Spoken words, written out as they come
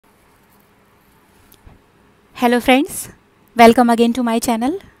Hello friends, welcome again to my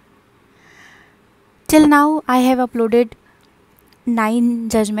channel. Till now I have uploaded 9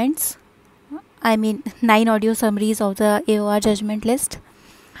 judgments, 9 audio summaries of the AOR judgment list.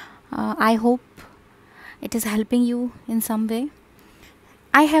 I hope it is helping you in some way.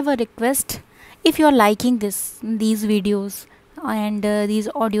 I have a request. If you are liking these videos and these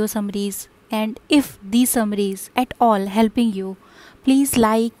audio summaries, and if these summaries at all helping you, please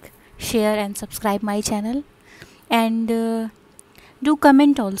like, share and subscribe my channel, and do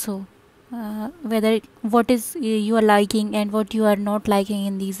comment also whether what is you are liking and what you are not liking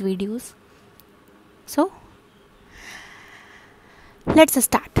in these videos. So let's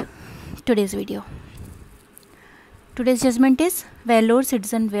start today's video. Today's judgment is Vellore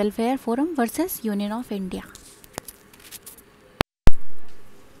Citizen Welfare Forum versus Union of India.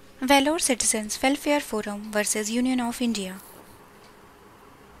 Vellore Citizens Welfare Forum versus Union of India.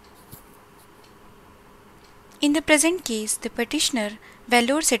 In the present case, the petitioner,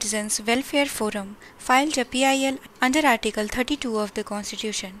 Vellore Citizens Welfare Forum, filed a PIL under Article 32 of the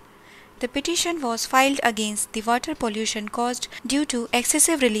Constitution. The petition was filed against the water pollution caused due to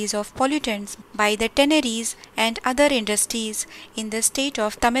excessive release of pollutants by the tanneries and other industries in the state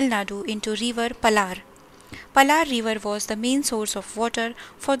of Tamil Nadu into river Palar. Palar river was the main source of water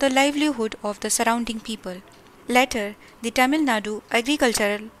for the livelihood of the surrounding people. Later, the Tamil Nadu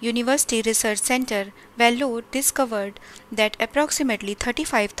Agricultural University Research Center, Vellore, discovered that approximately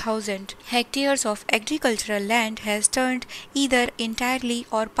 35,000 hectares of agricultural land has turned either entirely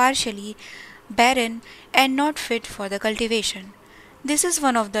or partially barren and not fit for the cultivation. This is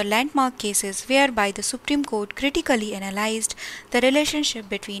one of the landmark cases whereby the Supreme Court critically analyzed the relationship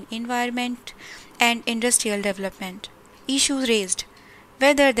between environment and industrial development. Issues raised: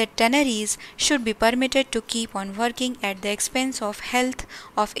 whether the tanneries should be permitted to keep on working at the expense of health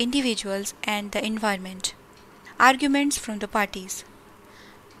of individuals and the environment. Arguments from the parties.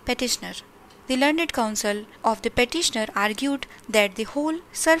 Petitioner. The learned counsel of the petitioner argued that the whole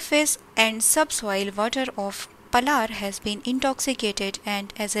surface and subsoil water of Palar has been intoxicated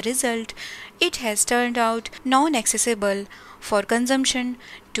and as a result it has turned out non-accessible for consumption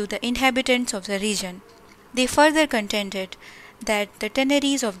to the inhabitants of the region. They further contended that the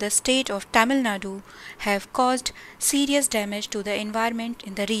tanneries of the state of Tamil Nadu have caused serious damage to the environment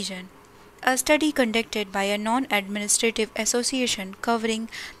in the region. A study conducted by a non-administrative association covering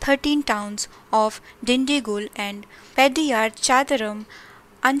 13 towns of Dindigul and Pediyar Chadaram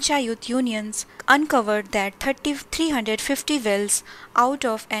Anchayut unions uncovered that 350 wells out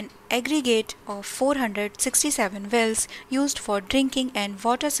of an aggregate of 467 wells used for drinking and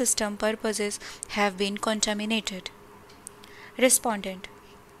water system purposes have been contaminated. Respondent.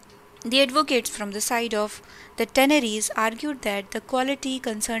 The advocates from the side of the tanneries argued that the quality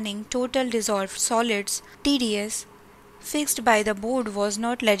concerning total dissolved solids (TDS) fixed by the board was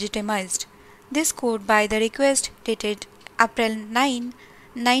not legitimized. This court, by the request dated April 9,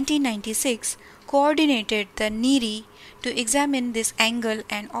 1996, coordinated the NERI to examine this angle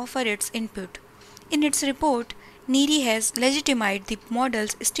and offer its input. In its report, NERI has legitimized the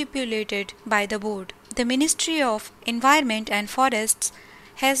models stipulated by the board. The Ministry of Environment and Forests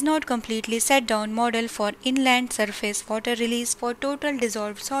has not completely set down model for inland surface water release for total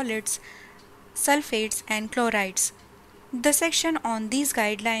dissolved solids, sulfates and chlorides. The section on these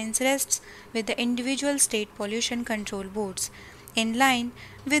guidelines rests with the individual state pollution control boards, in line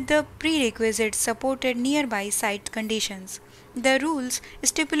with the prerequisites supported nearby site conditions. The rules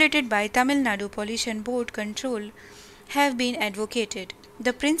stipulated by Tamil Nadu Pollution Board Control have been advocated.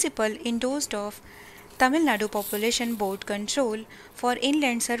 The principle endorsed of Tamil Nadu Population Board Control for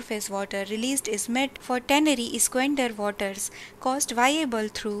inland surface water released is met for tannery squander waters cost viable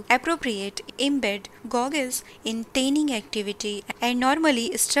through appropriate embed goggles in tanning activity and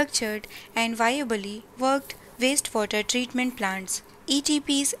normally structured and viably worked wastewater treatment plants,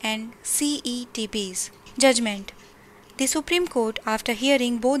 ETPs and CETPs. Judgment. The Supreme Court, after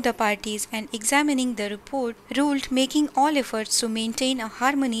hearing both the parties and examining the report, ruled making all efforts to maintain a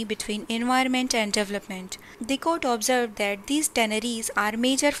harmony between environment and development. The court observed that these tanneries are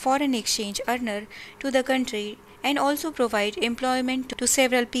major foreign exchange earner to the country and also provide employment to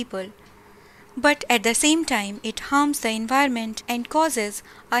several people. But at the same time, it harms the environment and causes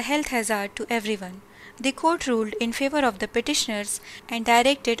a health hazard to everyone. The court ruled in favor of the petitioners and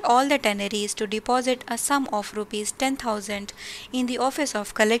directed all the tanneries to deposit a sum of Rs 10,000 in the office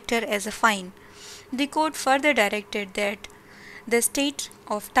of collector as a fine. The court further directed that the state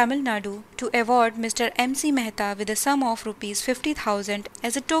of Tamil Nadu to award Mr. M.C. Mehta with a sum of Rs 50,000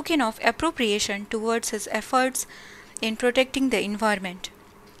 as a token of appropriation towards his efforts in protecting the environment.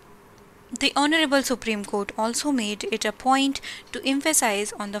 The Honorable Supreme Court also made it a point to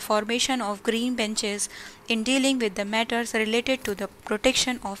emphasize on the formation of green benches in dealing with the matters related to the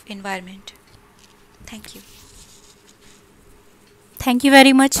protection of environment. Thank you. Thank you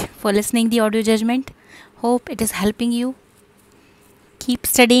very much for listening the audio judgment. Hope it is helping you. Keep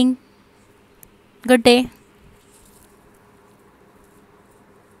studying. Good day.